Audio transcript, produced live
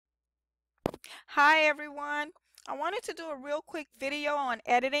Hi everyone. I wanted to do a real quick video on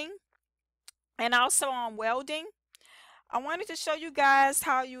editing and also on welding. I wanted to show you guys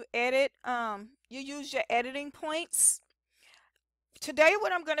how you edit, you use your editing points. Today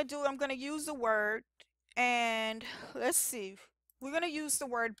what I'm going to do, I'm going to use the word, and let's see, we're going to use the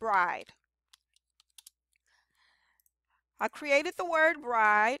word bride. I created the word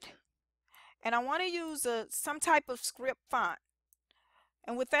bride and I want to use some type of script font.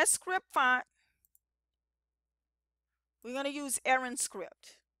 And with that script font, we're going to use Aaron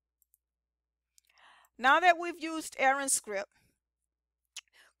script. Now that we've used Aaron script,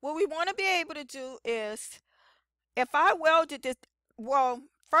 what we want to be able to do is, if I welded this, well,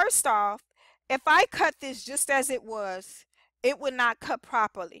 first off, if I cut this just as it was, it would not cut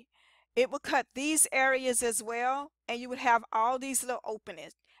properly. It would cut these areas as well, and you would have all these little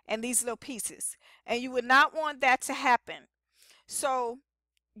openings and these little pieces, and you would not want that to happen. So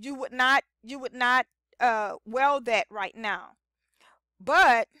you would not weld that right now.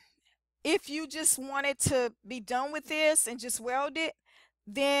 But if you just wanted to be done with this and just weld it,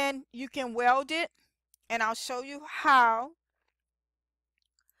 then you can weld it, and I'll show you how.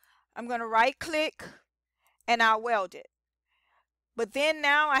 I'm going to right click and I'll weld it. But then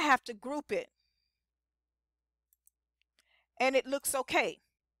now I have to group it, and it looks okay.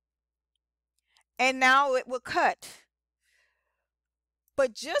 And now it will cut.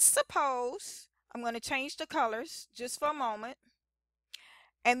 But just suppose, I'm going to change the colors just for a moment.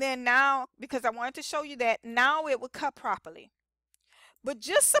 And then now, because I wanted to show you that, now it will cut properly. But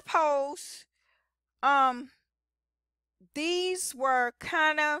just suppose these were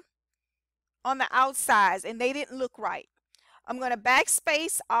kind of on the outsides and they didn't look right. I'm going to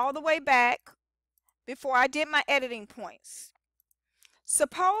backspace all the way back before I did my editing points.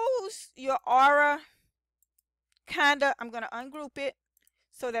 Suppose your aura I'm going to ungroup it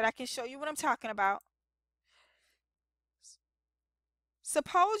so that I can show you what I'm talking about.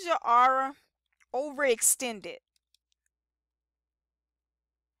 Suppose your aura overextended,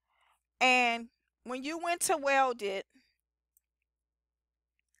 and when you went to weld it,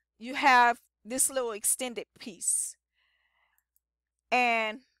 you have this little extended piece,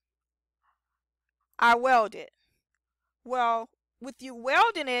 and I weld it. Well, with you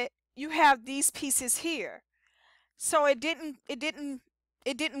welding it, you have these pieces here, so it didn't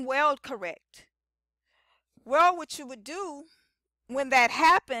weld correct. Well, what you would do when that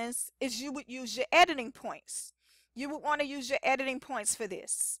happens is you would use your editing points. You would want to use your editing points for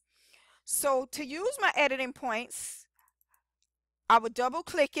this. So to use my editing points, I would double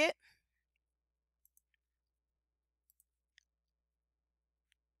click it,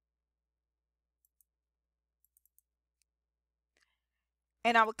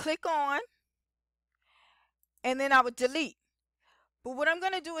 and I would click on, and then I would delete. But what I'm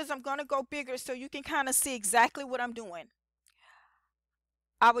going to do is I'm going to go bigger so you can kind of see exactly what I'm doing.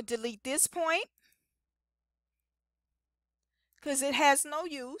 I would delete this point because it has no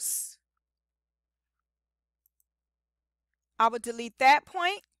use. I would delete that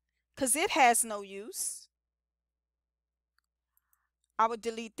point because it has no use. I would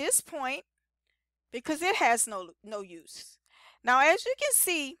delete this point because it has no use. Now, as you can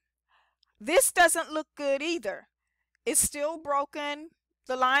see, this doesn't look good either. It's still broken.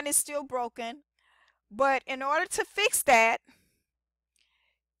 The line is still broken. But in order to fix that,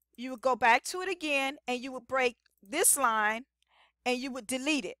 you would go back to it again, and you would break this line, and you would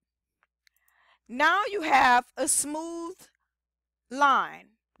delete it. Now you have a smooth line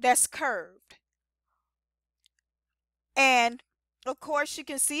that's curved. And of course, you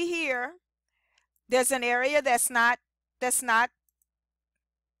can see here, there's an area that's not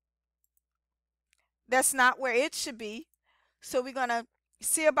where it should be. So we're going to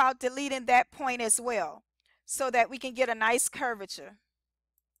see about deleting that point as well, so that we can get a nice curvature.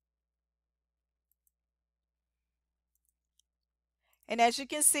 And as you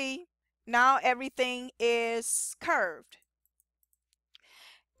can see, now everything is curved.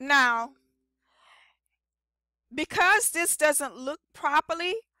 Now, because this doesn't look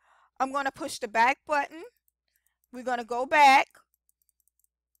properly, I'm going to push the back button. We're going to go back.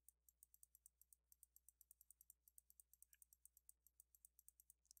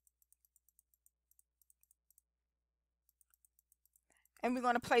 And we're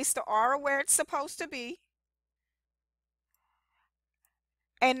going to place the aura where it's supposed to be.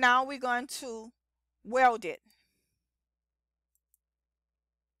 And now we're going to weld it.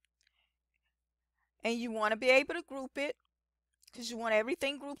 And you want to be able to group it because you want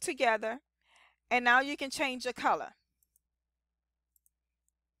everything grouped together. And now you can change the color.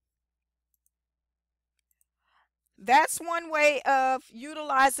 That's one way of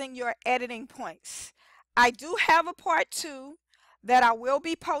utilizing your editing points. I do have a part two that I will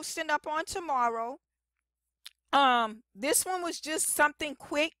be posting up on tomorrow. This one was just something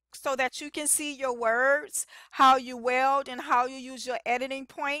quick so that you can see your words, how you weld and how you use your editing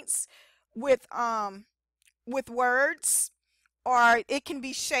points with words, or it can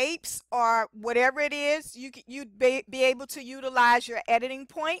be shapes or whatever it is. You'd be able to utilize your editing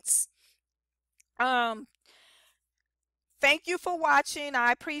points. Um, Thank you for watching.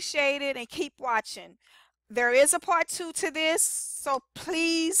 I appreciate it, and keep watching. There is a part two to this, so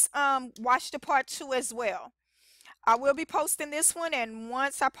please watch the part two as well. I will be posting this one, and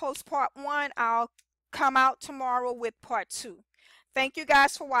once I post part one, I'll come out tomorrow with part two. Thank you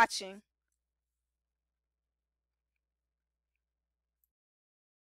guys for watching.